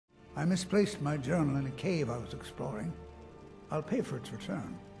I misplaced my journal in a cave I was exploring. I'll pay for its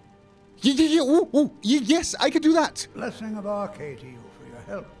return. Yes, I could do that. Blessing of Arcade to you for your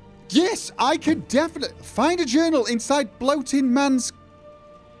help. Yes, I could definitely find a journal inside Bloating Man's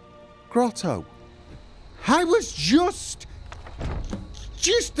grotto. I was just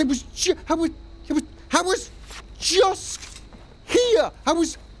here. I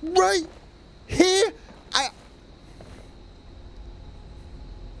was right here.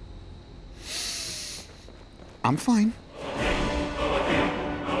 I'm fine.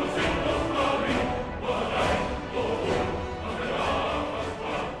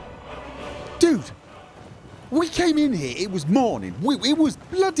 Dude, we came in here, it was morning. It was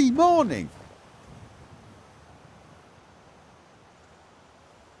bloody morning.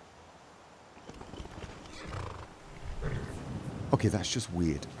 Okay, that's just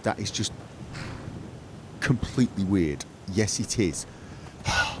weird. That is just completely weird. Yes, it is.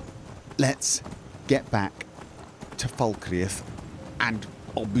 Let's get back to Falkreath and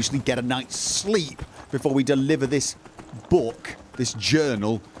obviously get a night's sleep before we deliver this book, this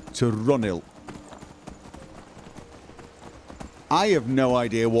journal, to Runil. I have no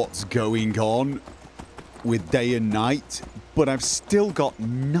idea what's going on with day and night, but I've still got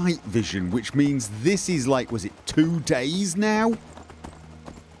night vision, which means this is like, was it 2 days now?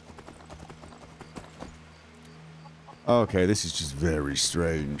 Okay, this is just very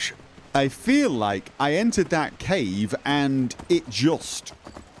strange. I feel like I entered that cave and it just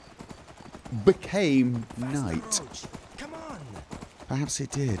became night. Come on. Perhaps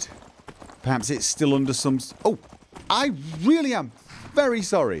it did. Perhaps it's still under some... Oh, I really am very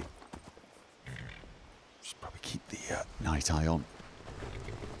sorry. Should probably keep the night eye on.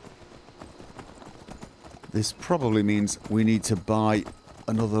 This probably means we need to buy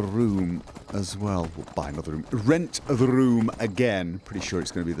another room as well. We'll buy another room. Rent the room again. Pretty sure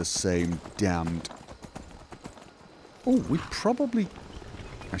it's going to be the same damned... Oh, we probably...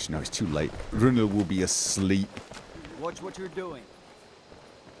 Actually, no, it's too late. Runil will be asleep. Watch what you're doing.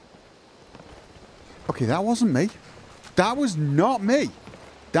 Okay, that wasn't me. That was not me.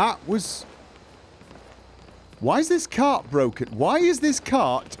 That was... Why is this cart broken? Why is this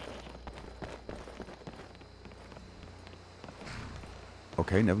cart...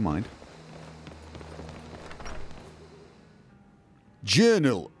 Okay, never mind.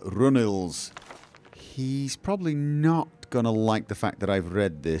 Journal, Runil's. He's probably not going to like the fact that I've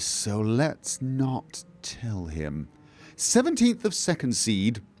read this, so let's not tell him. 17th of 2nd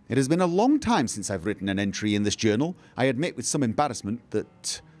Seed. It has been a long time since I've written an entry in this journal. I admit with some embarrassment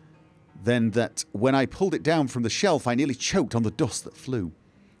that when I pulled it down from the shelf, I nearly choked on the dust that flew.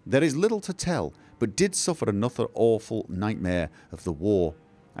 There is little to tell, but did suffer another awful nightmare of the war.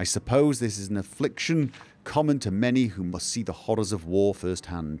 I suppose this is an affliction common to many who must see the horrors of war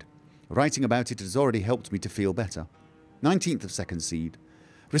firsthand. Writing about it has already helped me to feel better. 19th of 2nd Seed.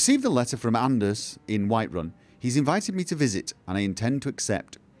 Received a letter from Anders in Whiterun. He's invited me to visit, and I intend to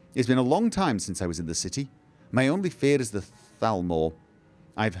accept. It's been a long time since I was in the city. My only fear is the Thalmor.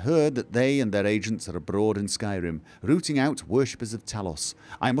 I've heard that they and their agents are abroad in Skyrim, rooting out worshippers of Talos.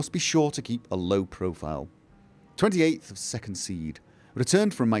 I must be sure to keep a low profile. 28th of 2nd Seed.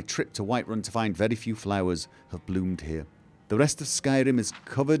 Returned from my trip to Whiterun to find very few flowers have bloomed here. The rest of Skyrim is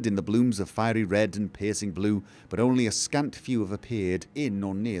covered in the blooms of fiery red and piercing blue, but only a scant few have appeared in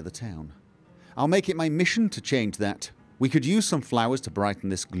or near the town. I'll make it my mission to change that. We could use some flowers to brighten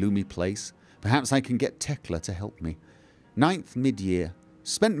this gloomy place. Perhaps I can get Tekla to help me. 9th mid-year.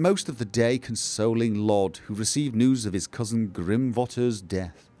 Spent most of the day consoling Lod, who received news of his cousin Grimvotter's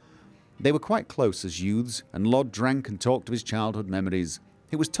death. They were quite close as youths, and Lod drank and talked of his childhood memories.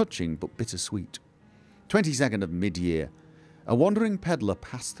 It was touching but bittersweet. 22nd of mid-year. A wandering peddler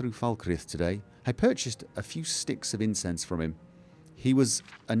passed through Falkreath today. I purchased a few sticks of incense from him. He was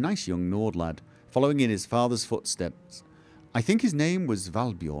a nice young Nord lad, following in his father's footsteps. I think his name was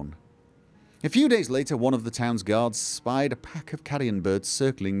Valbjorn. A few days later, one of the town's guards spied a pack of carrion birds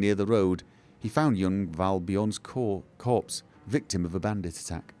circling near the road. He found young Valbjorn's corpse, victim of a bandit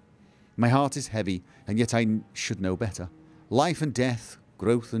attack. My heart is heavy, and yet I should know better. Life and death,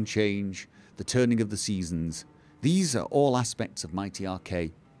 growth and change, the turning of the seasons. These are all aspects of mighty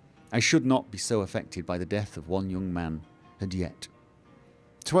RK. I should not be so affected by the death of one young man, and yet.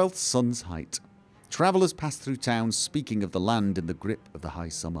 12th Sun's Height. Travellers pass through towns speaking of the land in the grip of the high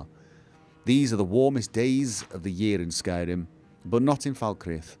summer. These are the warmest days of the year in Skyrim, but not in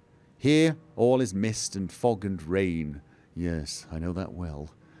Falkreath. Here, all is mist and fog and rain. Yes, I know that well.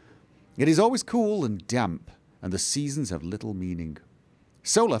 It is always cool and damp, and the seasons have little meaning.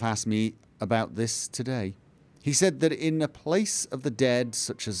 Solaf asked me about this today. He said that in a place of the dead,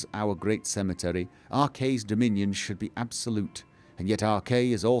 such as our great cemetery, Arkay's dominion should be absolute, and yet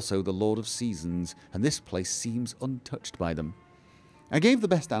Arkay is also the Lord of Seasons, and this place seems untouched by them. I gave the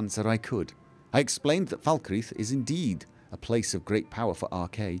best answer I could. I explained that Falkreath is indeed a place of great power for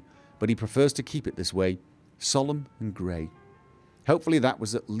Arkay, but he prefers to keep it this way, solemn and grey. Hopefully that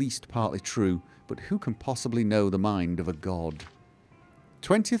was at least partly true, but who can possibly know the mind of a god?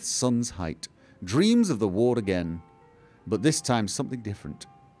 20th Sun's Height. Dreams of the war again, but this time something different.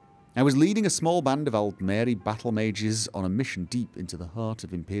 I was leading a small band of Aldmeri battle mages on a mission deep into the heart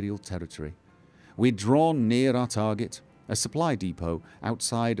of Imperial territory. We had drawn near our target, a supply depot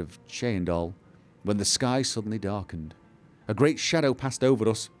outside of Cheendal, when the sky suddenly darkened. A great shadow passed over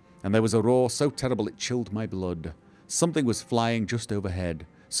us, and there was a roar so terrible it chilled my blood. Something was flying just overhead,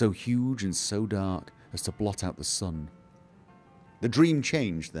 so huge and so dark as to blot out the sun. The dream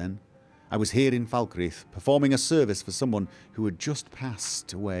changed then. I was here in Falkreath, performing a service for someone who had just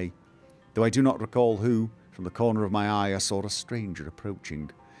passed away. Though I do not recall who, from the corner of my eye I saw a stranger approaching.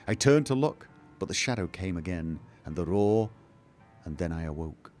 I turned to look, but the shadow came again, and the roar, and then I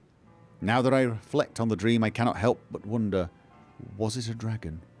awoke. Now that I reflect on the dream, I cannot help but wonder, was it a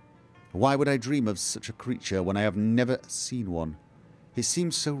dragon? Why would I dream of such a creature when I have never seen one? It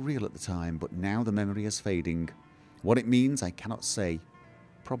seemed so real at the time, but now the memory is fading. What it means, I cannot say.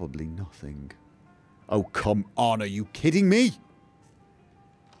 Probably nothing. Oh, come on, are you kidding me?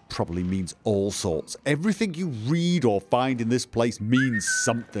 Probably means all sorts. Everything you read or find in this place means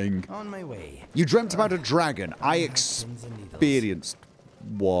something. On my way. You dreamt about a dragon. I experienced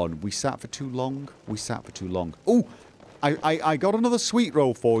one. We sat for too long. We sat for too long. Oh, I got another sweet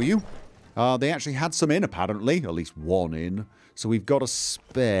roll for you. They actually had some in, apparently. At least one in. So we've got a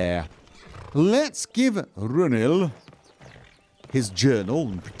spare. Let's give Runil his journal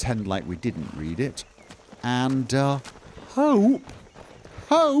and pretend like we didn't read it. And hope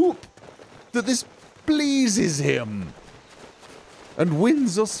that this pleases him and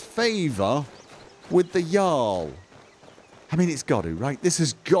wins us favour with the Jarl. I mean, it's got to, right? This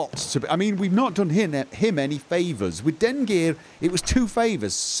has got to be. I mean, we've not done him any favours. With Dengeir, it was 2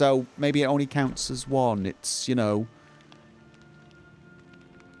 favours, so maybe it only counts as 1. It's, you know...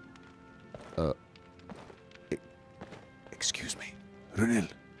 Excuse me. Runil.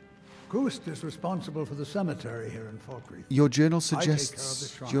 Ghost is responsible for the cemetery here in Falkreath. Your journal I take care of the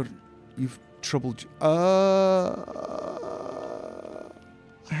suggests shrine. you've troubled... I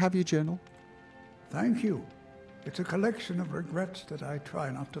have your journal. Thank you. It's a collection of regrets that I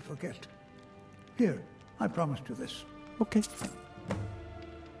try not to forget. Here, I promised you this. Okay.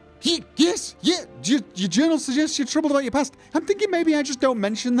 Yes, yeah. Your journal suggests you're troubled about your past. I'm thinking maybe I just don't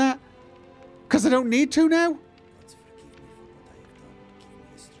mention that. Because I don't need to now.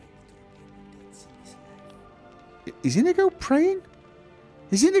 Is Inigo praying?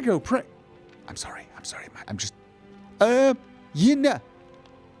 Is Inigo praying? I'm sorry, I'm just... you know...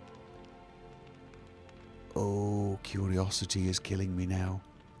 Oh, curiosity is killing me now.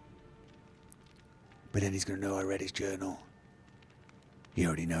 But then he's going to know I read his journal. He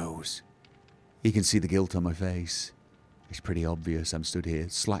already knows. He can see the guilt on my face. It's pretty obvious I'm stood here,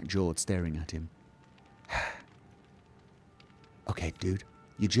 slack-jawed, staring at him. Okay, dude,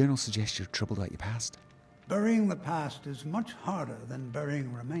 your journal suggests you're troubled about your past. Burying the past is much harder than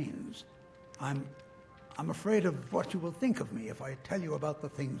burying remains. I'm afraid of what you will think of me if I tell you about the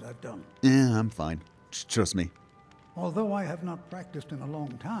things I've done. Yeah, I'm fine. Just trust me. Although I have not practiced in a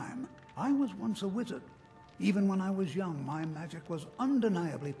long time, I was once a wizard. Even when I was young, my magic was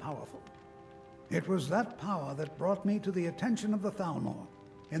undeniably powerful. It was that power that brought me to the attention of the Thalmor.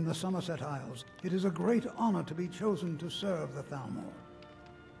 In the Somerset Isles, it is a great honor to be chosen to serve the Thalmor.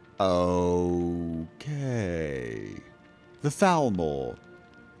 Okay. The Thalmor.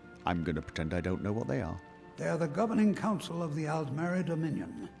 I'm going to pretend I don't know what they are. They are the governing council of the Aldmeri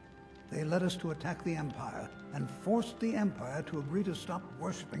Dominion. They led us to attack the Empire and forced the Empire to agree to stop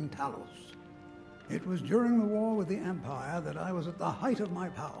worshipping Talos. It was during the war with the Empire that I was at the height of my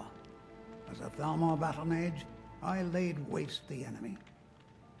power. As a Thalmor battle mage, I laid waste the enemy.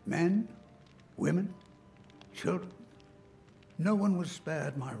 Men, women, children. No one was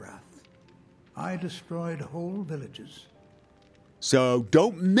spared my wrath. I destroyed whole villages. So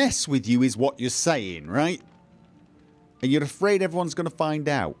don't mess with you is what you're saying, right? And you're afraid everyone's going to find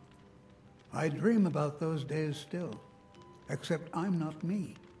out. I dream about those days still. Except I'm not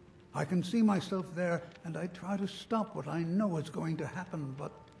me. I can see myself there, and I try to stop what I know is going to happen,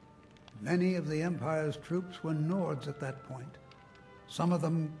 but many of the Empire's troops were Nords at that point. Some of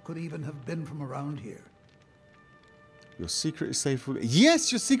them could even have been from around here. Your secret is safe with me.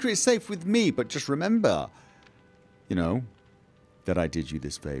 Yes, your secret is safe with me, but just remember, you know, that I did you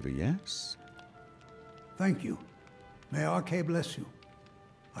this favor, yes? Thank you. May Arcade bless you.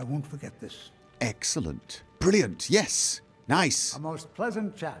 I won't forget this. Excellent. Brilliant. Yes. Nice. A most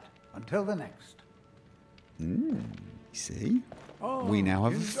pleasant chat. Until the next. See? Oh, We now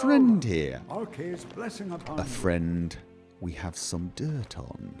have a DynDOLOD. friend here. Arcade's blessing upon A you. friend we have some dirt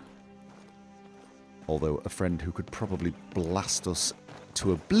on. Although a friend who could probably blast us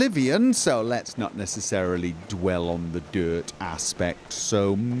to oblivion, so let's not necessarily dwell on the dirt aspect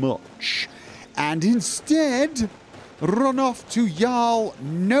so much. And instead, run off to Jarl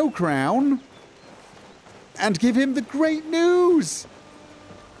No Crown and give him the great news.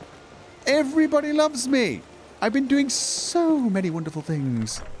 Everybody loves me. I've been doing so many wonderful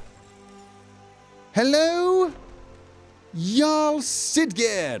things. Hello, Jarl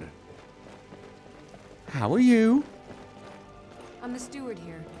Sidgir. How are you? I'm the steward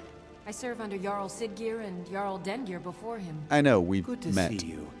here. I serve under Jarl Sidgir and Jarl Dengir before him. I know, we've Good to met. see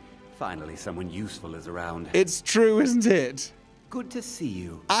you. Finally, someone useful is around. It's true, isn't it? Good to see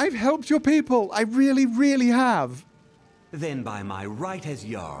you. I've helped your people. I really, really have. Then by my right as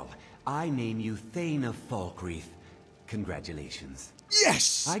Jarl, I name you Thane of Falkreath. Congratulations.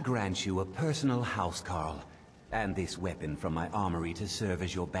 Yes! I grant you a personal housecarl, and this weapon from my armory to serve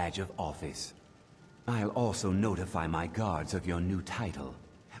as your badge of office. I'll also notify my guards of your new title.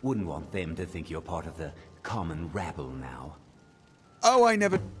 Wouldn't want them to think you're part of the common rabble now. Oh, I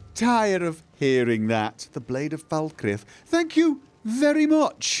never tire of hearing that. The Blade of Falkreath. Thank you very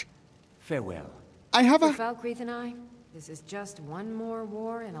much. Farewell. I have For a... Falkreath and I, this is just one more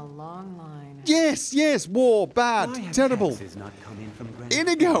war in a long line. Yes, yes, war, bad, Why have terrible. taxes not come in from Grand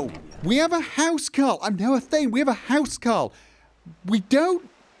Inigo, California? we have a housecarl. I'm now a Thane. We have a housecarl. We don't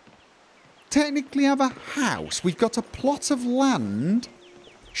technically have a house. We've got a plot of land.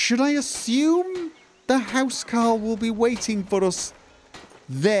 Should I assume the housecarl will be waiting for us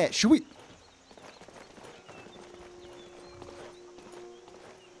there? Should we...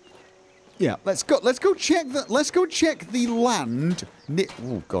 Yeah, let's go check the... Let's go check the land.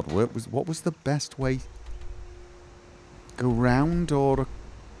 Oh, God, what was the best way? Go round or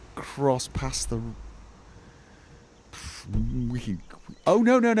across past the... Oh,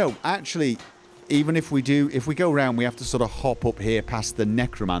 no. Actually, even if we go round, we have to sort of hop up here past the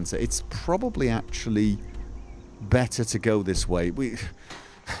Necromancer. It's probably actually better to go this way.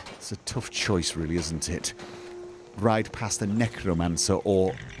 It's a tough choice, really, isn't it? Ride past the Necromancer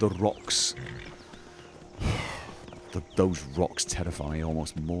or the rocks. Those rocks terrify me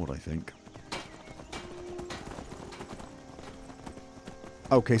almost more, I think.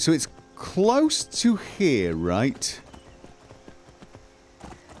 Okay, so it's close to here, right?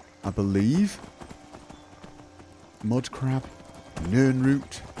 I believe. Mud crab.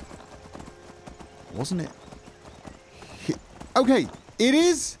 Nernroot. Wasn't it? Okay, it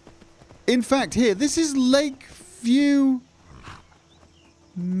is. In fact, here. This is Lakeview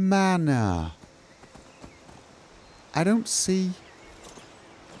Manor. I don't see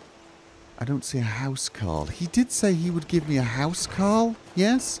a housecarl. He did say he would give me a housecarl.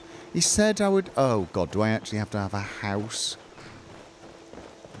 Yes? He said I would... Oh, God, do I actually have to have a house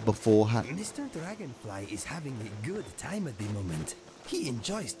beforehand? Mr. Dragonfly is having a good time at the moment. He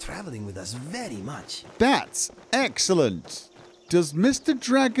enjoys traveling with us very much. That's excellent. Does Mr.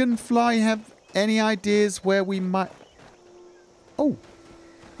 Dragonfly have any ideas where we might... Oh,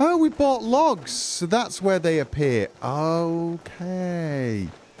 we bought logs, so that's where they appear. Okay.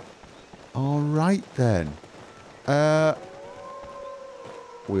 All right, then.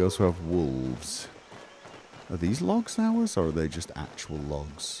 We also have wolves. Are these logs ours, or are they just actual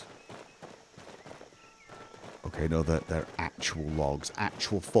logs? Okay, no, they're actual logs.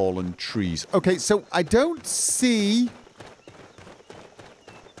 Actual fallen trees. Okay, so I don't see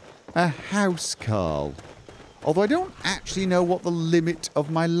a housecarl. Although I don't actually know what the limit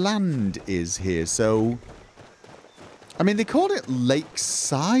of my land is here, so... I mean, they call it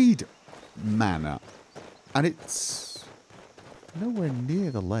Lakeside Manor. And it's nowhere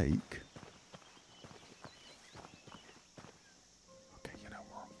near the lake. Okay, you know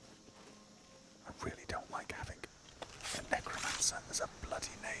what? I really don't like having a necromancer as a bloody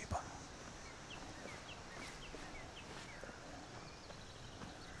neighbour.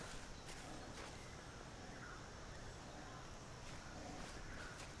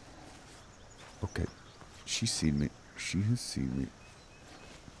 Okay, she's seen me. She has seen me.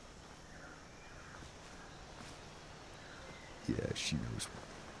 Yeah, she knows.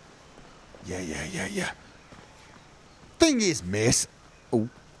 Yeah. Thing is, miss. Oh,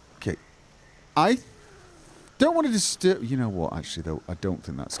 okay. I don't want to disturb... You know what, actually, though? I don't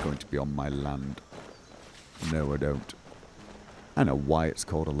think that's going to be on my land. No, I don't. I know why it's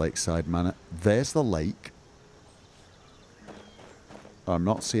called a lakeside manor. There's the lake. I'm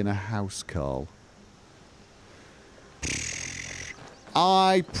not seeing a house, Carl.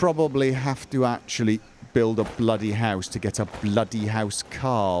 I probably have to actually build a bloody house to get a bloody house,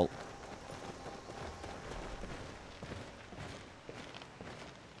 Carl.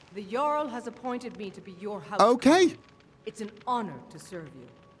 The Jarl has appointed me to be your house. Okay. It's an honor to serve you.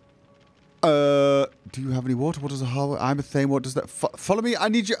 Do you have any water? What does a hollow? I'm a thing. What does that? Follow me. I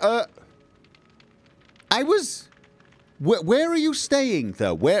need you. I was. Where are you staying,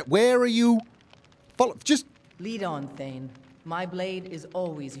 though? Where are you? Follow. Just. Lead on, Thane. My blade is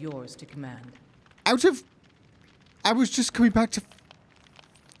always yours to command. Out of. I was just coming back to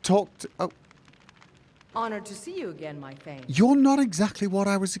talk to. Oh. Honored to see you again, my Thane. You're not exactly what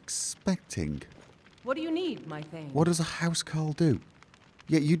I was expecting. What do you need, my Thane? What does a housecarl do?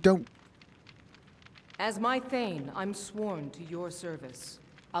 Yeah, you don't. As my Thane, I'm sworn to your service.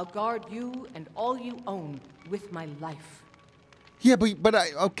 I'll guard you and all you own with my life. Yeah, but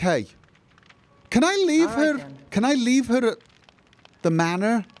okay. Can I leave All right, her? then. Can I leave her at the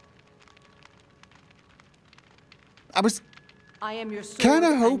manor? I am your sword kind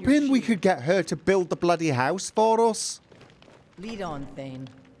of and your hoping we shield. could get her to build the bloody house for us. Lead on, Thane.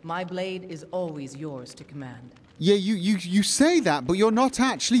 My blade is always yours to command. Yeah, you say that, but you're not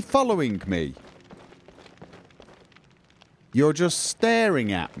actually following me. You're just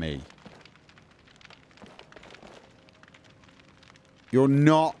staring at me. You're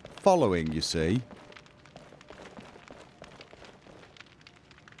not following, you see.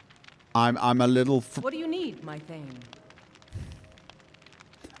 I'm a little... What do you need, my Thane?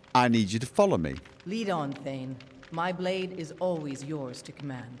 I need you to follow me. Lead on, Thane. My blade is always yours to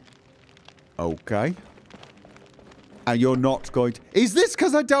command. Okay. And you're not going to... Is this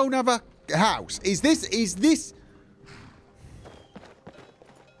because I don't have a house? Is this...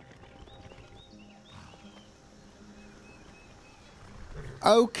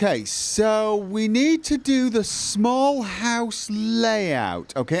 Okay, so we need to do the small house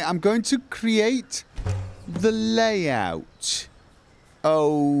layout. Okay, I'm going to create the layout.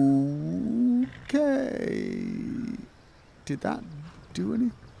 Okay. Did that do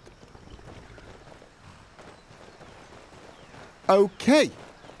anything? Okay.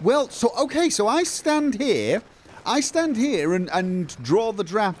 Well, so I stand here. And draw the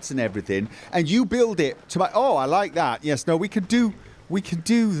drafts and everything, and you build it to my... Oh, I like that. Yes, no, we could do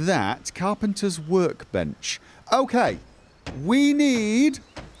that. Carpenter's workbench. Okay. We need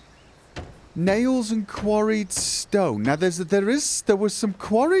nails and quarried stone. Now, there was some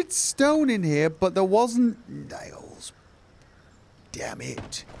quarried stone in here, but there wasn't nails. Damn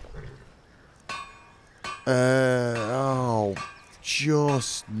it.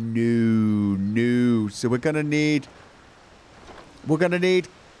 Just no. So we're gonna need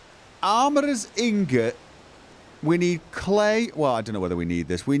armorer's ingot. We need clay. Well, I don't know whether we need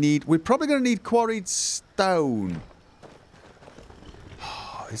this. We're probably gonna need quarried stone.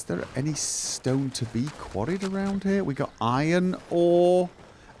 Is there any stone to be quarried around here? We got iron ore.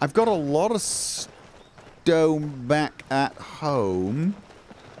 I've got a lot of stone back at home.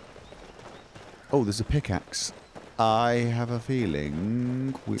 Oh, there's a pickaxe. I have a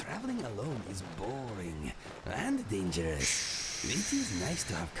feeling Traveling alone is boring and dangerous. It is nice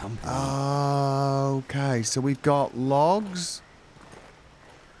to have company. Okay, so we've got logs.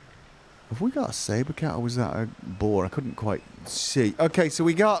 Have we got a saber cat, or was that a boar? I couldn't quite see. Okay, so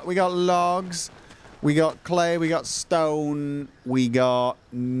we got logs, we got clay, we got stone, we got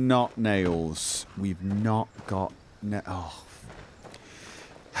not nails. We've not got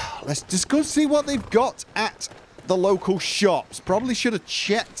let's just go see what they've got at the local shops. Probably should have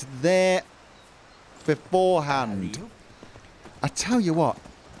checked there beforehand. I tell you what,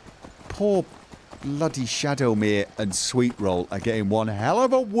 poor bloody Shadowmere and Sweet Roll are getting one hell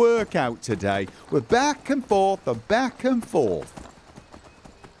of a workout today. We're back and forth and back and forth.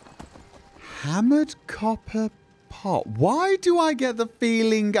 Hammered copper pot. Why do I get the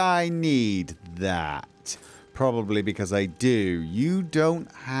feeling I need that? Probably because I do. You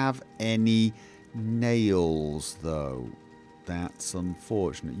don't have any nails, though. That's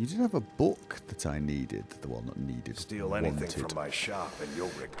unfortunate. You did have a book that I needed. The one that needed. Steal anything from my shop and you'll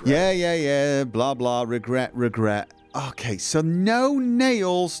regret. Yeah. Blah, blah. Regret. Okay, so no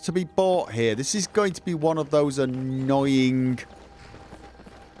nails to be bought here. This is going to be one of those annoying...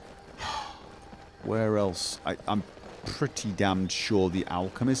 Where else? I'm pretty damned sure the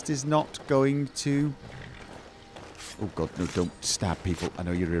alchemist is not going to... Oh, God, no, don't stab people. I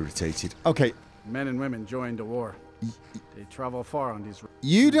know you're irritated. Okay. Men and women joined the war. They travel far on these...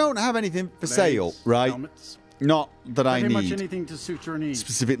 You don't have anything for sale, right? Helmets. Not that I Pretty need. much anything to suit your needs.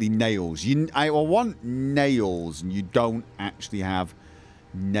 Specifically nails. I want nails, and you don't actually have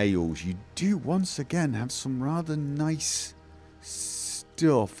nails. You do, once again, have some rather nice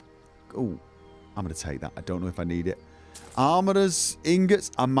stuff. Oh, I'm going to take that. I don't know if I need it. Armorers, ingots,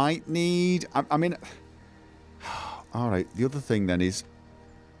 I might need. I mean, alright, the other thing then is,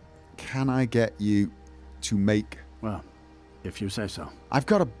 can I get you to make... Well, if you say so. I've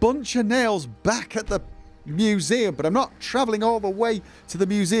got a bunch of nails back at the museum, but I'm not travelling all the way to the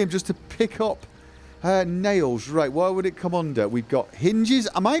museum just to pick up nails. Right, what would it come under? We've got hinges.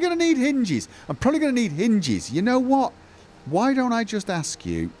 Am I going to need hinges? I'm probably going to need hinges. You know what? Why don't I just ask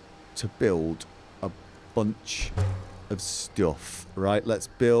you to build a bunch of stuff? Right, let's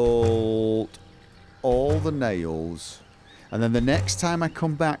build all the nails. And then the next time I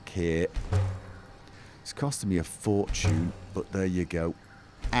come back here, it's costing me a fortune, but there you go.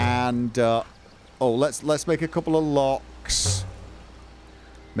 And, oh, let's make a couple of locks.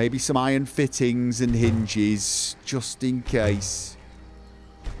 Maybe some iron fittings and hinges, just in case.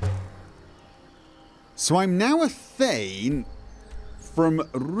 So I'm now a Thane from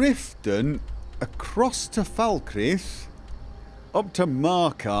Riften across to Falkreath, up to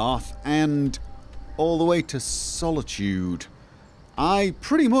Markarth, and all the way to Solitude. I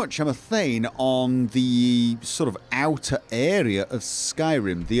pretty much am a Thane on the sort of outer area of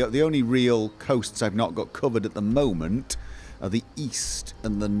Skyrim. The only real coasts I've not got covered at the moment are the east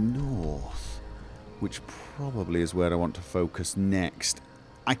and the north, which probably is where I want to focus next.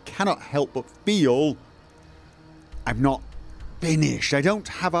 I cannot help but feel I'm not finished. I don't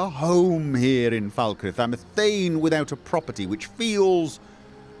have a home here in Falkreath. I'm a Thane without a property, which feels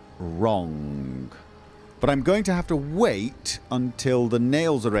wrong. But I'm going to have to wait until the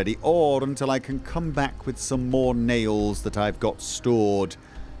nails are ready, or until I can come back with some more nails that I've got stored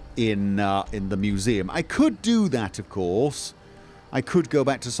in the museum. I could do that, of course. I could go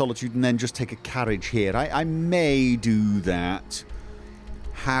back to Solitude and then just take a carriage here. I may do that.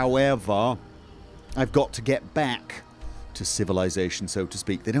 However, I've got to get back to civilization, so to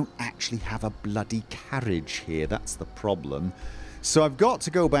speak. They don't actually have a bloody carriage here. That's the problem. So I've got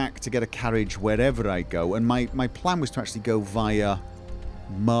to go back to get a carriage wherever I go, and my plan was to actually go via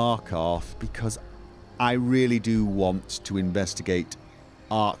Markarth, because I really do want to investigate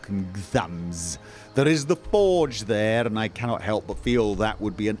Arkngthams. There is the forge there, and I cannot help but feel that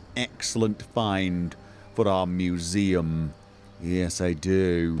would be an excellent find for our museum. Yes, I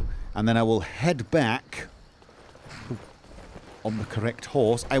do. And then I will head back on the correct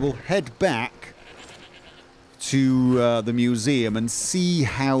horse. I will head back to the museum and see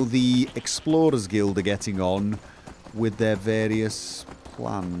how the Explorers Guild are getting on with their various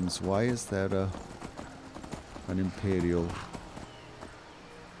plans. Why is there an Imperial?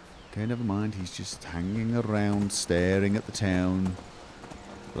 Okay, never mind. He's just hanging around, staring at the town,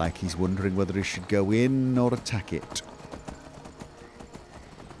 like he's wondering whether he should go in or attack it.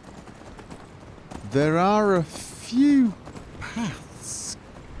 There are a few paths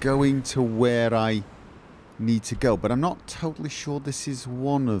going to where I need to go, but I'm not totally sure this is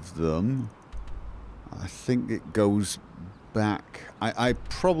one of them. I think it goes back. I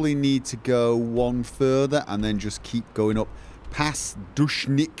probably need to go one further and then just keep going up past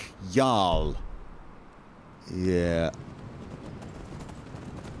Dushnik Jarl. Yeah.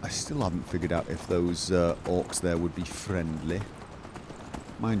 I still haven't figured out if those orcs there would be friendly.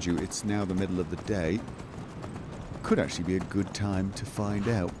 Mind you, it's now the middle of the day. Could actually be a good time to find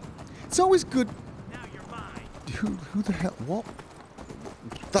out. It's always good. Who the hell? What?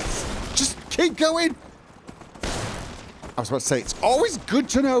 That's... Just keep going! I was about to say, it's always good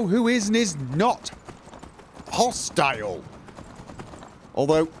to know who is and is not hostile.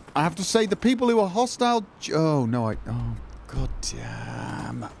 Although, I have to say, the people who are hostile... Oh, no, oh, god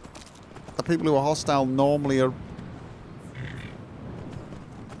damn. The people who are hostile normally are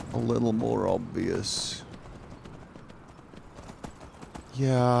a little more obvious.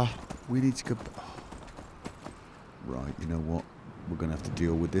 Yeah, we need to go... Right, you know what? We're going to have to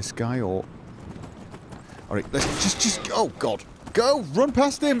deal with this guy, or... Alright, let's just... Oh, God. Go! Run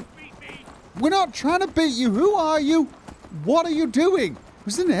past him! We're not trying to beat you! Who are you? What are you doing?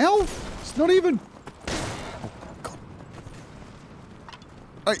 Was it an elf? It's not even... Oh, God.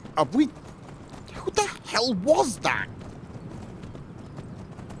 Hey, are we... Who the hell was that?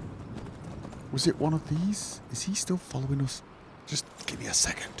 Was it one of these? Is he still following us? Just give me a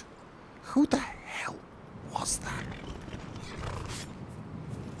second. Who the hell was that?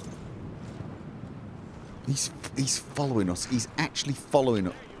 He's following us. He's actually following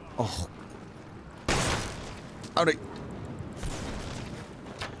us. Oh. Alright.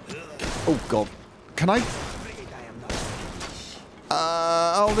 Oh, God. Can I...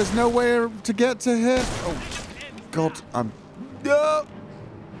 oh, there's nowhere to get to here. Oh, God. I'm...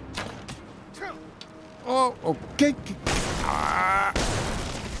 oh, okay.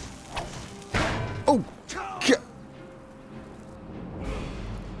 Oh,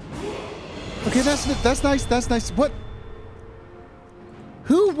 okay, that's nice. That's nice. What?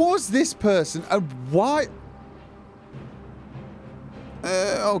 Who was this person? And why?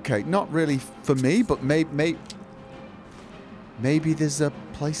 Okay, not really for me, but maybe there's a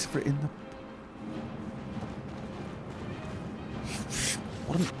place for it in the...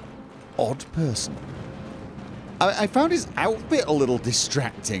 What an odd person. I found his outfit a little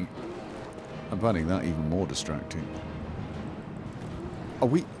distracting. I'm finding that even more distracting. Are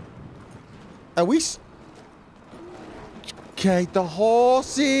we... Okay, the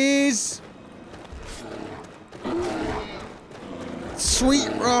horses! Sweet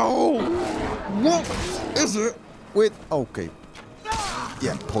roll! What is it with... Okay.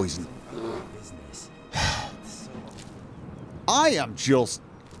 Yeah, poison. I am just...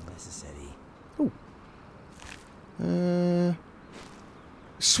 Oh.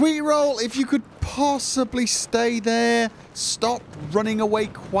 Sweet roll, if you could possibly stay there. Stop running away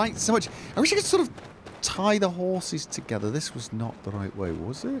quite so much. I wish I could sort of tie the horses together. This was not the right way,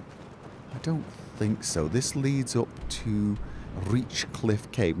 was it? I don't think so. This leads up to Reach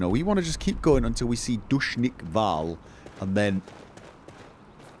Cliff Cave. No, we want to just keep going until we see Dushnik Val and then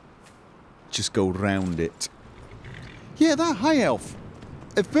just go round it. Yeah, that high elf.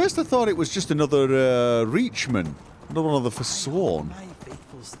 At first I thought it was just another Reachman. Another one of the Forsworn.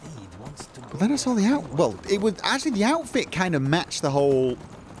 But then I saw the well, it was actually the outfit kind of matched the whole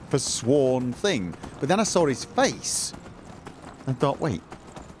Forsworn thing. But then I saw his face and thought, wait,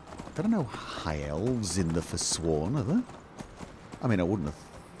 there are no high elves in the Forsworn, are there? I mean, I wouldn't have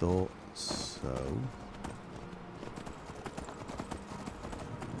thought so.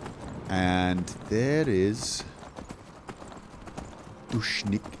 And there is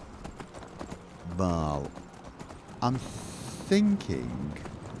Dushnik Val. I'm thinking...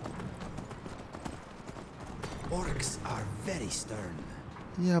 Orcs are very stern.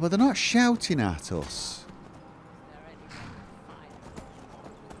 Yeah, but they're not shouting at us.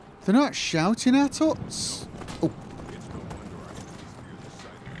 They're not shouting at us. Oh.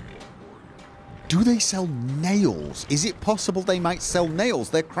 Do they sell nails? Is it possible they might sell nails?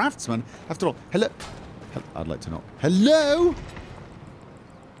 They're craftsmen. After all, hello. I'd like to know. Hello?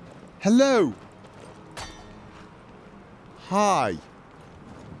 Hello? Hi.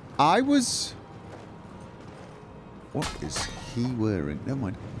 I was... What is he wearing? Never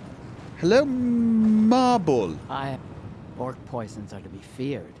mind. Hello, Marble. Orc poisons are to be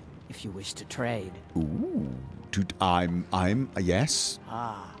feared if you wish to trade. Ooh. Yes.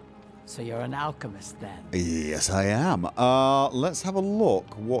 Ah, so you're an alchemist then? Yes, I am. Let's have a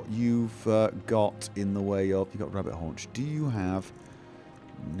look what you've got in the way of... You've got rabbit haunch. Do you have...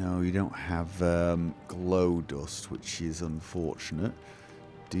 No, you don't have glow dust, which is unfortunate.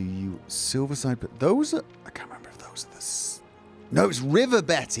 Do you... Silverside... But those are... I can't remember if those are the... No, it's River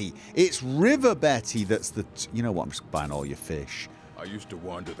Betty. It's River Betty that's the... You know what? I'm just buying all your fish. I used to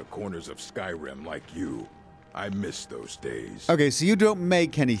wander the corners of Skyrim like you. I miss those days. Okay, so you don't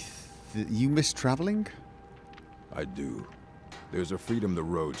make any... You miss traveling? I do. There's a freedom the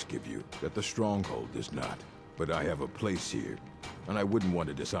roads give you that the Stronghold does not. But I have a place here, and I wouldn't want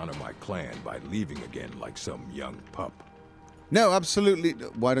to dishonor my clan by leaving again like some young pup. No, absolutely.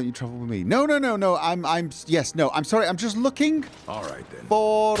 Why don't you travel with me? No. Yes, no. I'm sorry. I'm just looking. All right then.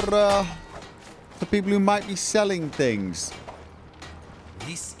 For people who might be selling things.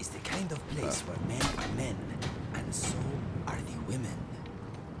 This is the kind of place where men are men, and so are the women.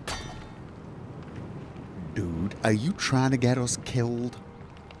 Dude, are you trying to get us killed?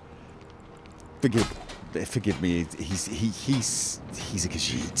 Forgive me. He's a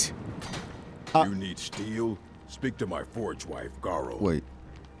Khajiit. You need steel? Speak to my forge wife, Garl. Wait.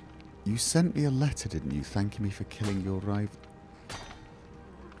 You sent me a letter, didn't you, thanking me for killing your rival?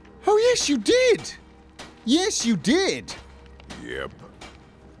 Oh, yes, you did! Yes, you did! Yep.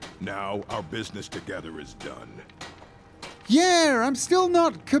 Now our business together is done. Yeah, I'm still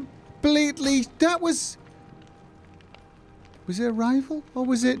not completely... That was... Was it a rival? Or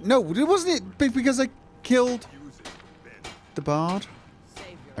was it... No, wasn't it because I killed the bard?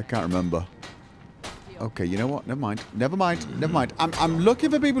 I can't remember. Okay, you know what? Never mind. I'm looking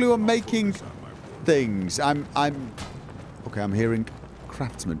for people who are making things. Okay, I'm hearing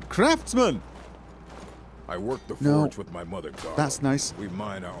craftsman. I work the forge with my mother, Garl. That's nice. We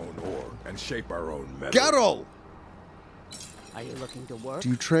mine our own ore and shape our own metal. Garl! Are you looking to work? Do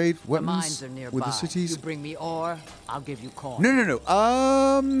you trade The weapons mines are nearby. with the cities? You bring me ore, I'll give you coin. No.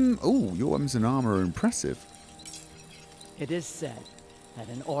 Oh, your weapons and armor are impressive. It is said that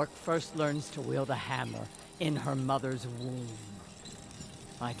an orc first learns to wield a hammer in her mother's womb.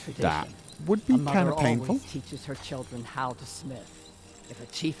 By tradition, That would be a mother kind of painful. always teaches her children how to smith. If a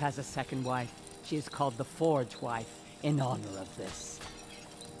chief has a second wife, she is called the Forge Wife in honor of this.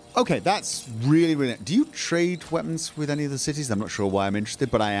 Okay, that's really, really... Do you trade weapons with any of the cities? I'm not sure why I'm interested,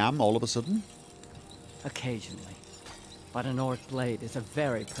 but I am all of a sudden. Occasionally. But an orc blade is a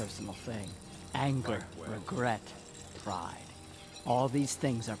very personal thing. Anger, regret, pride. All these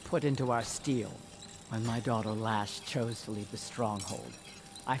things are put into our steel. When my daughter Lash chose to leave the stronghold,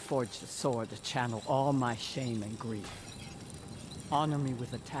 I forged a sword to channel all my shame and grief. Honor me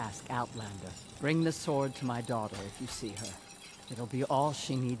with a task, Outlander. Bring the sword to my daughter if you see her. It'll be all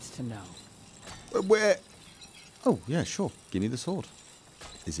she needs to know. Where? Oh, yeah, sure. Give me the sword.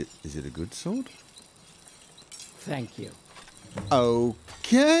 Is it a good sword? Thank you.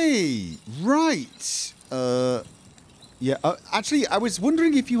 Okay, right. Yeah. Actually, I was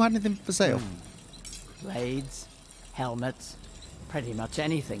wondering if you had anything for sale. Blades, helmets, pretty much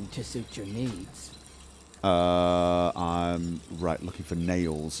anything to suit your needs. I'm right looking for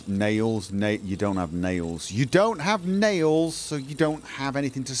nails. Nails. You don't have nails. You don't have nails, so you don't have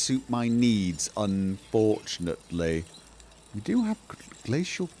anything to suit my needs. Unfortunately, you do have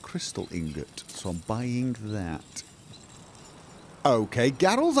glacial crystal ingot, so I'm buying that. Okay,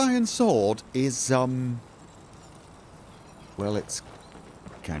 Garrel's iron sword is well, it's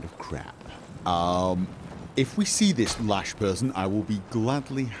kind of crap. If we see this Lash person, I will be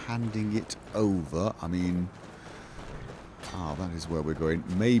gladly handing it over. I mean, that is where we're going.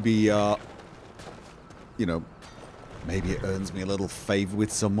 Maybe, you know, maybe it earns me a little favour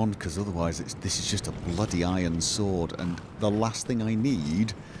with someone, because otherwise this is just a bloody iron sword, and the last thing I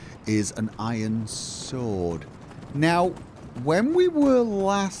need is an iron sword. Now, when we were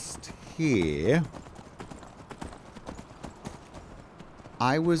last here,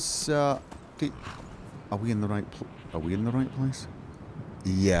 I was, are we in the right place?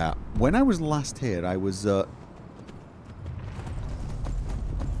 Yeah. When I was last here, I was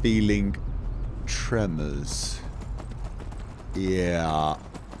feeling tremors. Yeah.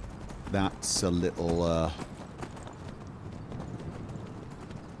 That's a little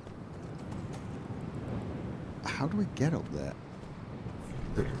how do we get up there?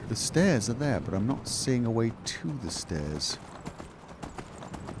 The stairs are there, but I'm not seeing a way to the stairs.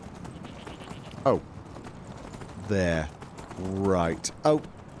 Oh. There. Right. Oh.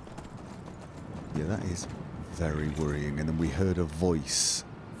 Yeah, that is very worrying. And then we heard a voice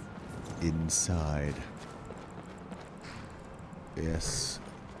inside. Yes.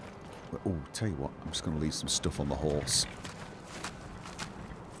 Oh, tell you what. I'm just going to leave some stuff on the horse.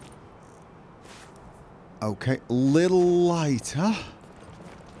 Okay. Little lighter.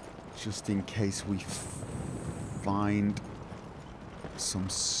 Just in case we find some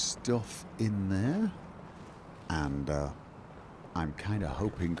stuff in there. And I'm kind of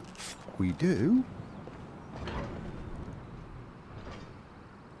hoping we do.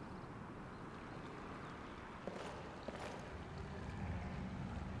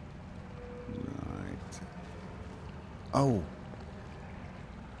 Right. Oh.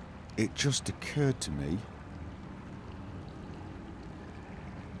 It just occurred to me.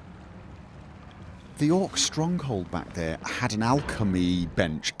 The Orc stronghold back there had an alchemy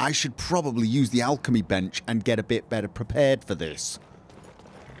bench. I should probably use the alchemy bench and get a bit better prepared for this.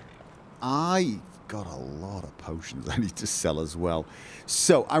 I've got a lot of potions I need to sell as well.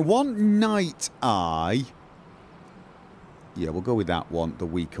 So, I want Night Eye. Yeah, we'll go with that one, the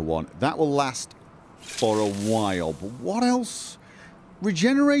weaker one. That will last for a while. But what else?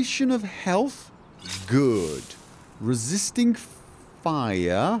 Regeneration of health? Good. Resisting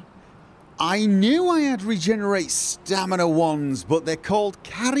fire? I knew I had regenerate stamina ones, but they're called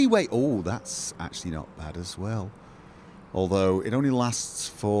carry weight. Oh, that's actually not bad as well. Although it only lasts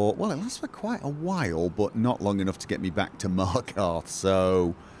for, well, it lasts for quite a while, but not long enough to get me back to Markarth.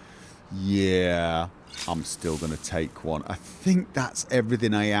 So, yeah, I'm still going to take one. I think that's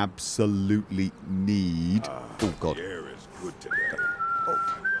everything I absolutely need. Oh, God. The air is good today. Oh.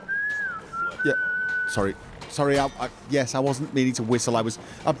 Yeah, sorry. Sorry, yes, I wasn't meaning to whistle. I was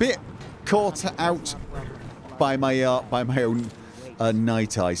a bit caught out by my own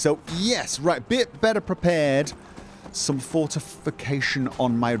night eye. So yes, right, bit better prepared. Some fortification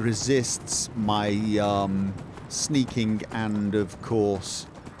on my resists, my sneaking, and of course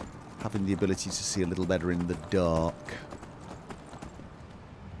having the ability to see a little better in the dark.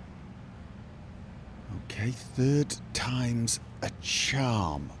 Okay, 3rd time's a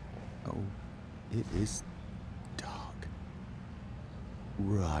charm. Oh, it is dark.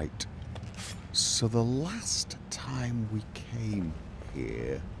 Right. So the last time we came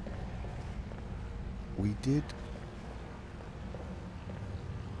here, we did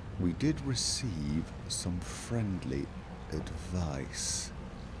receive some friendly advice.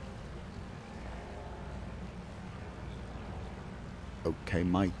 Okay,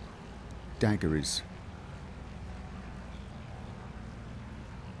 my dagger is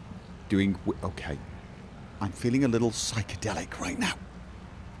doing... Okay. I'm feeling a little psychedelic right now.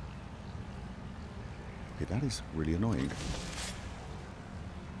 Okay, that is really annoying.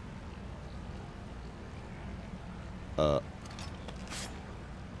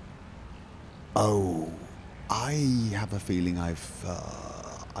 Oh, I have a feeling I've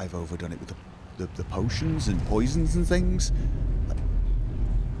overdone it with the potions and poisons and things.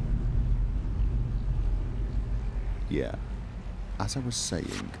 Yeah, as I was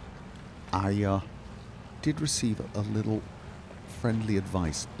saying, I did receive a little friendly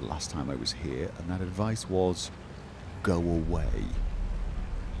advice last time I was here, and that advice was, go away.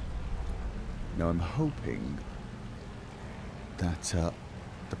 Now I'm hoping that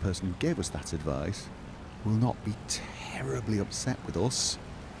the person who gave us that advice will not be terribly upset with us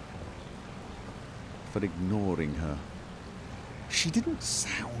for ignoring her. She didn't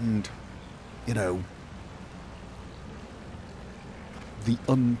sound, you know, the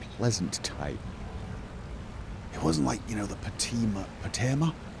unpleasant type. It wasn't like, you know, the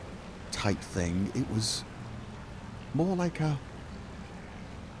Patema type thing. It was more like a...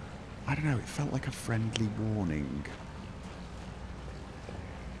 I don't know, it felt like a friendly warning.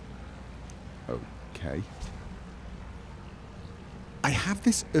 Okay. I have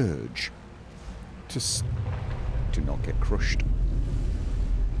this urge to not get crushed.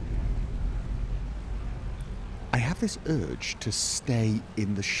 I have this urge to stay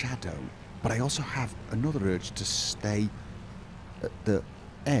in the shadow, but I also have another urge to stay at the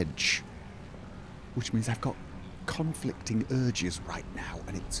edge, which means I've got conflicting urges right now,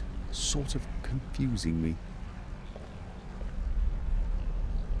 and it's sort of confusing me.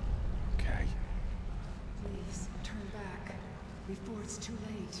 Okay. Please, turn back before it's too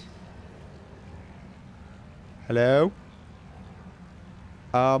late. Hello?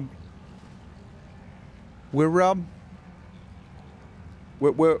 We're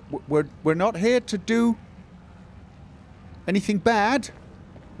not here to do anything bad.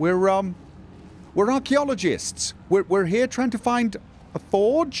 We're archaeologists. We're here trying to find a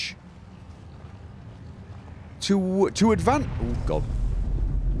forge to advance. Oh God.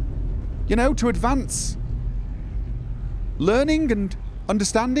 You know, to advance learning and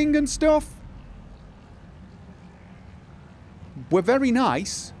understanding and stuff. We're very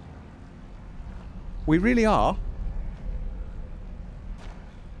nice. We really are.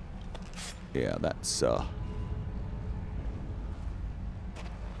 Yeah, that's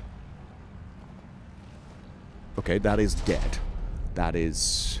okay, that is dead. That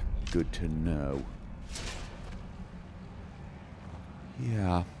is good to know.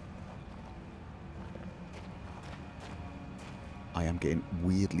 Yeah. I am getting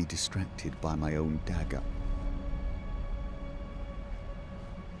weirdly distracted by my own dagger.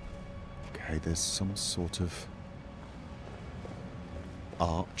 Okay, there's some sort of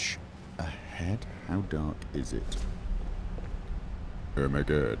arch ahead. How dark is it? Oh my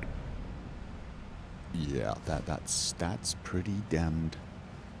God. Yeah, that's pretty damned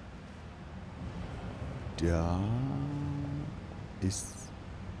dark. Is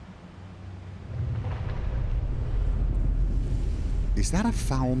that a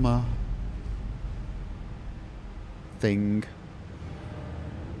Falmer thing?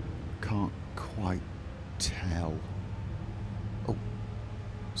 Can't quite tell. Oh,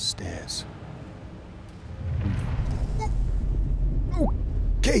 stairs.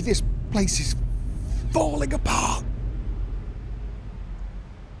 Okay, this place is falling apart.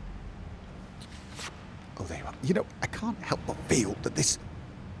 Oh, there you are. You know, I can't help but feel that this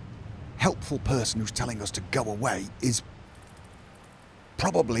helpful person who's telling us to go away is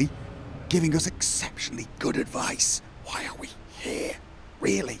probably giving us exceptionally good advice. Why are we here?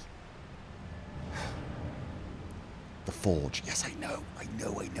 Really? The forge. Yes, I know. I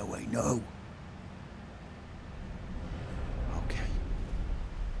know. Okay.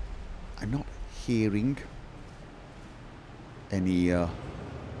 I'm not hearing any, I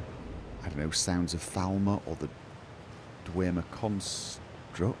don't know, sounds of Falmer or the Dwemer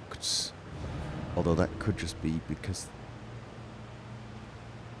constructs. Although that could just be because...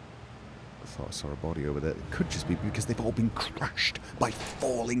 I thought I saw a body over there. It could just be because they've all been crushed by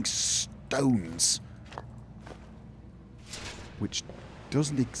falling stones. which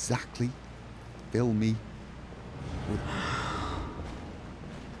doesn't exactly fill me with...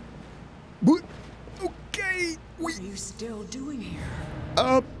 What? Okay, What are you still doing here?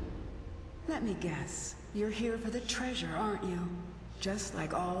 Let me guess. You're here for the treasure, aren't you? Just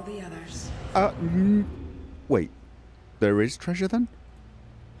like all the others. Wait. There is treasure then?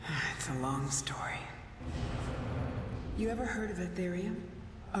 It's a long story. You ever heard of Ethereum?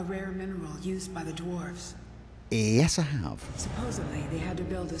 A rare mineral used by the dwarves. Yes, I have. Supposedly, they had to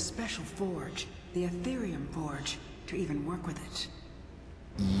build a special forge, the Ethereum Forge, to even work with it.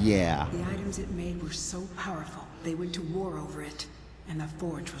 Yeah. The items it made were so powerful, they went to war over it, and the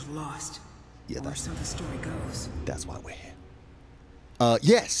forge was lost. Yeah, or so the story goes. That's why we're here.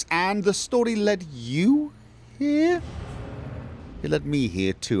 Yes, and the story led you here? It led me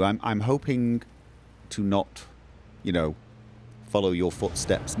here too. I'm hoping to not, you know, follow your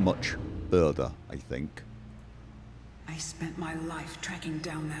footsteps much further, I think. I spent my life tracking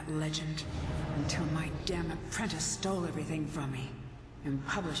down that legend until my damn apprentice stole everything from me and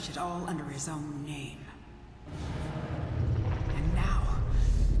published it all under his own name. And now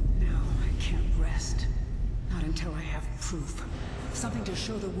I can't rest. Not until I have proof. Something to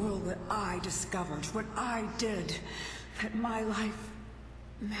show the world what I discovered, what I did. That my life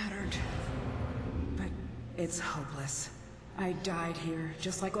mattered. But it's hopeless. I died here,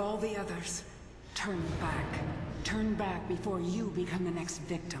 just like all the others. Turn back. Turn back before you become the next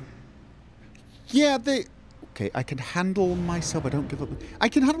victim. Yeah, okay, I can handle myself. I don't give up. I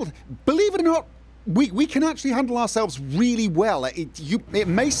can handle... Believe it or not, we can actually handle ourselves really well. It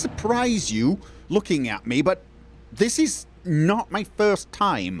may surprise you looking at me, but this is not my first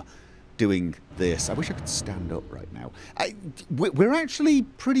time doing this. I wish I could stand up right now. We're actually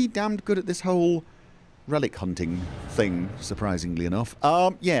pretty damned good at this whole relic hunting thing, surprisingly enough.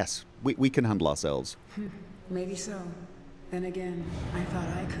 Yes, we can handle ourselves. Maybe so. Then again, I thought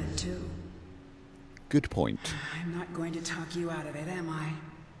I could too. Good point. I'm not going to talk you out of it, am I?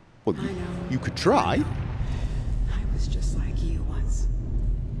 Well, I know. You could try. I was just like you once.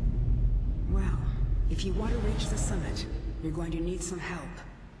 Well, if you want to reach the summit, you're going to need some help.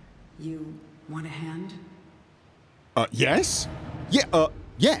 You want a hand? Yes? Yeah,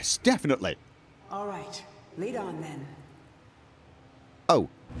 yes, definitely. All right. Lead on then. Oh,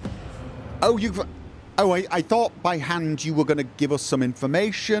 I thought by hand you were going to give us some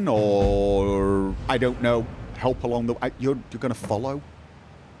information, or I don't know, help along the way. You're going to follow.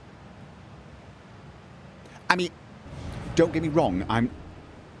 I mean, don't get me wrong.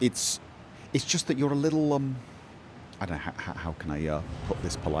 It's just that you're a little I don't know how can I put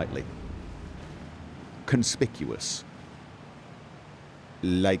this politely. Conspicuous.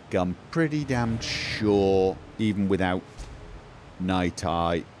 Like I'm pretty damn sure, even without night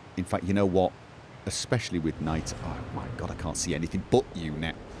eye. In fact, you know what? Especially with night. Oh my god, I can't see anything but you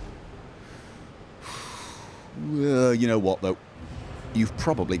now. You know what though? You've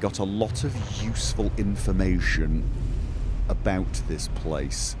probably got a lot of useful information about this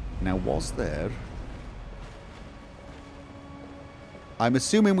place. Now, was there? I'm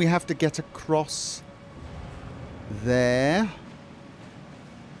assuming we have to get across there.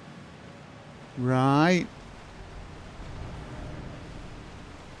 Right.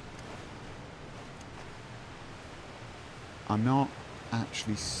 I'm not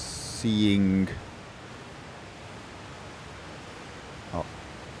actually seeing... Oh.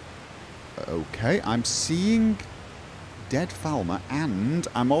 Okay, I'm seeing dead Falmer, and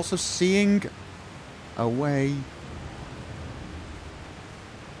I'm also seeing a way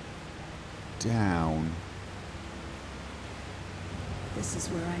down. This is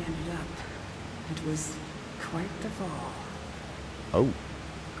where I ended up. It was quite the fall. Oh.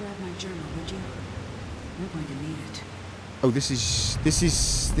 Grab my journal, would you? We're going to need it. Oh, this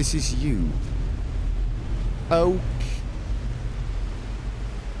is you. Okay.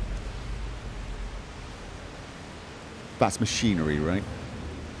 That's machinery, right?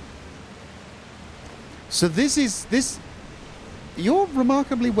 So this you're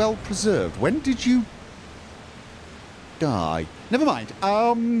remarkably well preserved. When did you die? Never mind.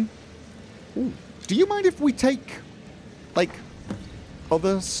 Ooh. Do you mind if we take like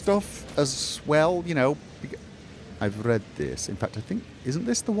other stuff as well, you know? I've read this. In fact, I think... Isn't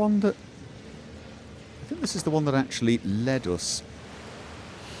this the one that... I think this is the one that actually led us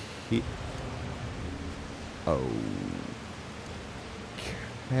here.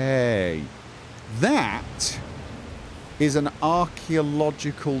 Okay. That is an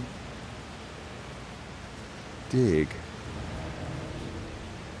archaeological dig.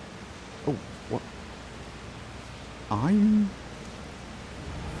 Oh, what?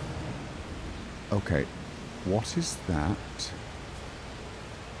 Okay. What is that?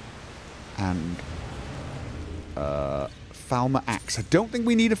 And Falmer Axe. I don't think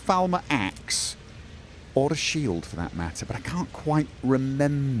we need a Falmer Axe. Or a shield for that matter, but I can't quite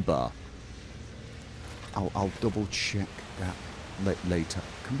remember. I'll double check that later.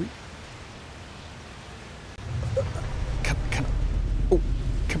 Can we?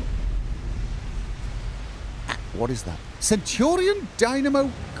 Come. What is that? Centurion Dynamo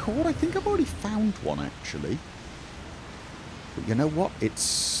Core? I think I've already found one, actually. But you know what?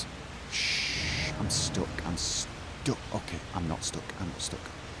 It's... Shh, I'm stuck. Okay, I'm not stuck.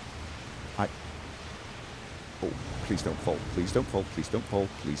 Oh, please don't fall. Please don't fall. Please don't fall.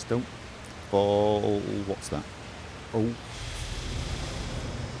 Please don't fall. What's that? Oh.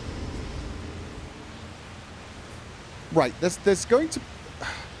 Right, there's going to...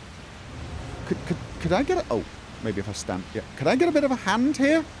 Could I get a... Oh, maybe if I stand... Yeah. Could I get a bit of a hand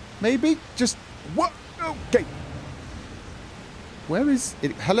here? Maybe? Just... What? Okay. Where is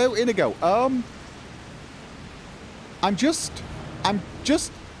it? Hello, Inigo. I'm just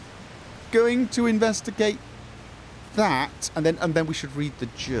going to investigate that, and then we should read the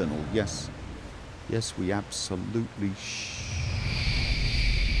journal. Yes, we absolutely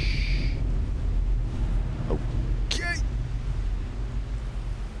okay.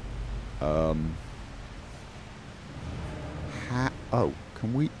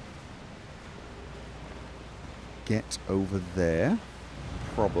 Can we get over there?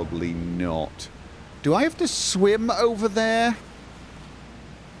 Probably not. Do I have to swim over there?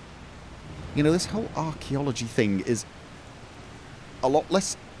 You know, this whole archaeology thing is a lot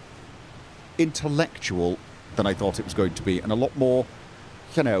less intellectual than I thought it was going to be, and a lot more,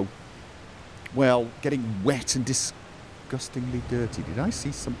 you know, well, getting wet and disgustingly dirty. Did I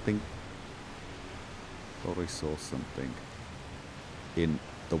see something? Thought I saw something in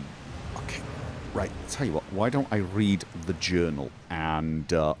the... Okay, right, I'll tell you what, why don't I read the journal?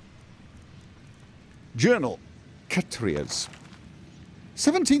 And, Journal, Catrias.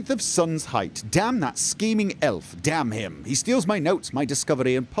 17th of Sun's Height. Damn that scheming elf. Damn him. He steals my notes, my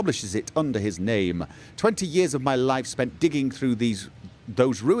discovery, and publishes it under his name. 20 years of my life spent digging through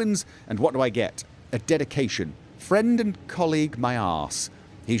those ruins, and what do I get? A dedication. Friend and colleague, my arse.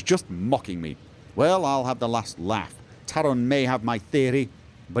 He's just mocking me. Well, I'll have the last laugh. Taron may have my theory,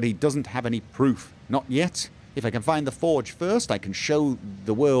 but he doesn't have any proof. Not yet. If I can find the forge first, I can show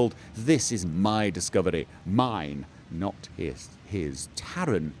the world this is my discovery. Mine, not his.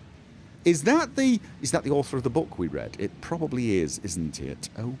 Taron. Is that the author of the book we read? It probably is, isn't it?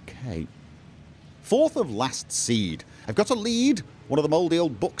 Okay. 4th of Last Seed. I've got a lead. One of the mouldy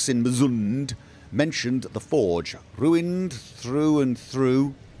old books in Mzund mentioned the forge. Ruined through and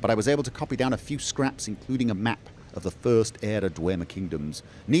through, but I was able to copy down a few scraps, including a map of the first era Dwemer kingdoms.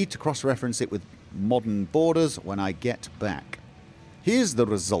 Need to cross-reference it with modern borders when I get back. Here's the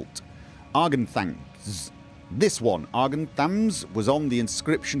result. Argenthangs. This one, Argenthams, was on the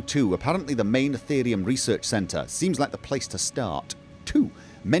inscription too. Apparently the main Ethereum research centre. Seems like the place to start. 2.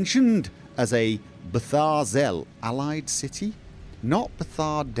 Mentioned as a Betharzel allied city. Not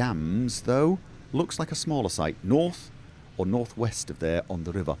Bethar Dams, though. Looks like a smaller site. North or northwest of there on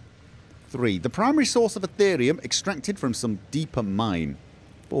the river. 3. The primary source of Ethereum extracted from some deeper mine.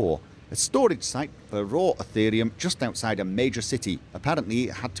 4. A storage site for raw Ethereum just outside a major city. Apparently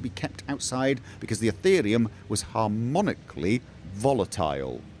it had to be kept outside because the Ethereum was harmonically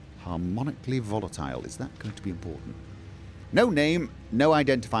volatile. Harmonically volatile. Is that going to be important? No name, no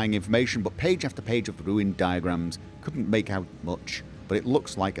identifying information, but page after page of ruined diagrams. Couldn't make out much, but it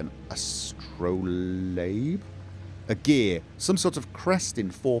looks like an astrolabe? A gear, some sort of crest in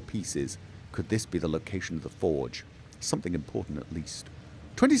 4 pieces. Could this be the location of the forge? Something important at least.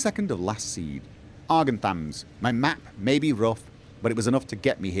 22nd of Last Seed. Argenthams. My map may be rough, but it was enough to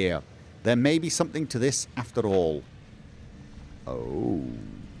get me here. There may be something to this after all. Oh,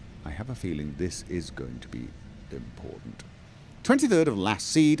 I have a feeling this is going to be important. 23rd of Last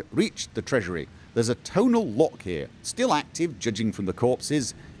Seed. Reached the treasury. There's a tonal lock here. Still active, judging from the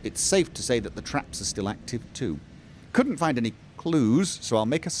corpses. It's safe to say that the traps are still active too. Couldn't find any clues, so I'll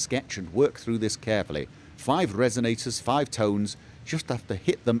make a sketch and work through this carefully. 5 resonators, 5 tones. Just have to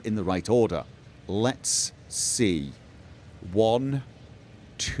hit them in the right order. Let's see. 1,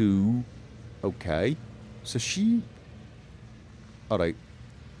 2. Okay. So she... Alright.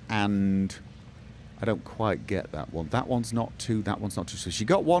 And... I don't quite get that one. That one's not 2, that one's not 2. So she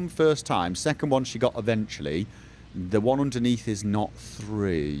got 1 first time. Second one she got eventually. The one underneath is not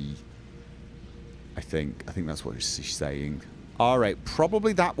 3. I think that's what she's saying. Alright,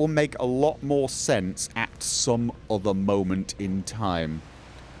 probably that will make a lot more sense at some other moment in time.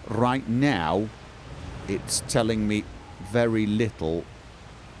 Right now, it's telling me very little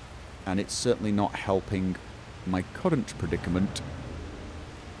And it's certainly not helping my current predicament.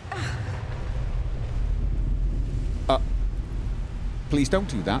 Please don't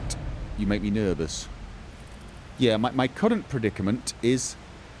do that. You make me nervous. Yeah, my current predicament is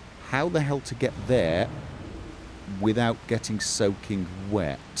how the hell to get there without getting soaking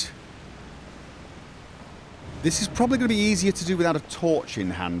wet. This is probably going to be easier to do without a torch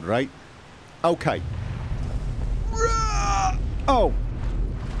in hand, right? Okay. Oh.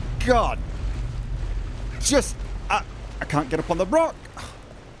 God. Just... I can't get up on the rock.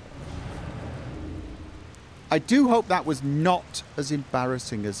 I do hope that was not as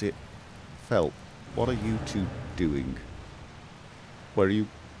embarrassing as it felt. What are you two doing? Where are you...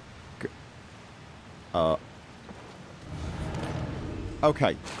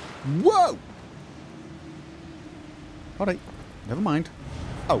 Okay. Whoa! Alright. Never mind.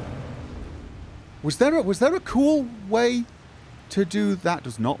 Oh. Was there a cool way to do that?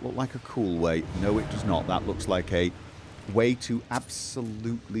 Does not look like a cool way. No, it does not. That looks like a way to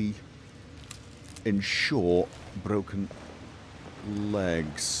absolutely ensure broken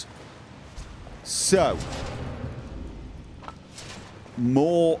legs. So,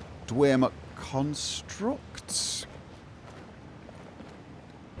 more Dwemer constructs.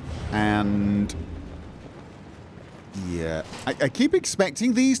 And yeah, I keep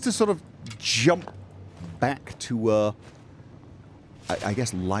expecting these to sort of jump back to I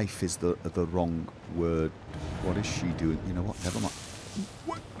guess life is the wrong word. What is she doing? You know what? Never mind.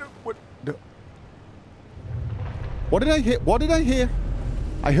 What did I hear? What did I hear?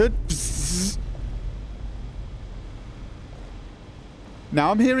 I heard bzzz.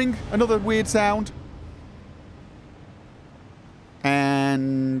 Now I'm hearing another weird sound.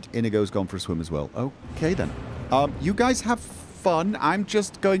 And Inigo's gone for a swim as well. Okay then. You guys have fun. I'm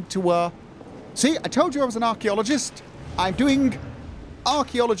just going to see, I told you I was an archaeologist. I'm doing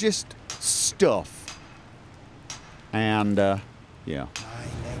archaeologist stuff. And yeah. My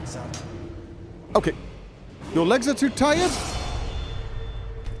legs are... Okay. Your legs are too tired?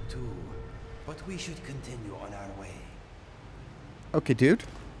 Too. But we should continue on our way. Okay, dude.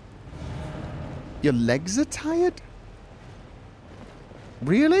 Your legs are tired?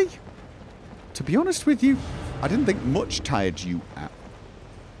 Really? To be honest with you, I didn't think much tired you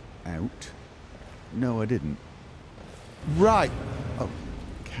out. No, I didn't. Right. Oh,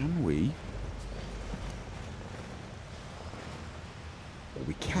 can we? Well,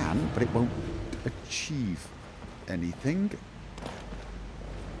 we can, but it won't achieve anything.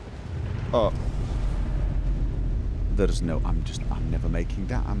 Oh. There's no... I'm never making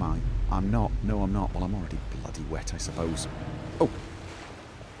that, am I? I'm not. No, I'm not. Well, I'm already bloody wet, I suppose. Oh.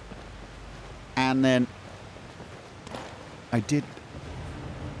 And then... I did...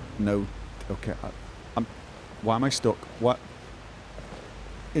 No. Okay. Why am I stuck? What?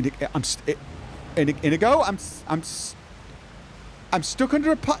 Inigo? I'm stuck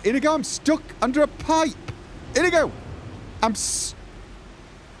under a pipe. Inigo, I'm stuck under a pipe. Inigo!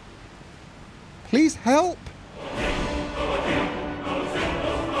 Please help!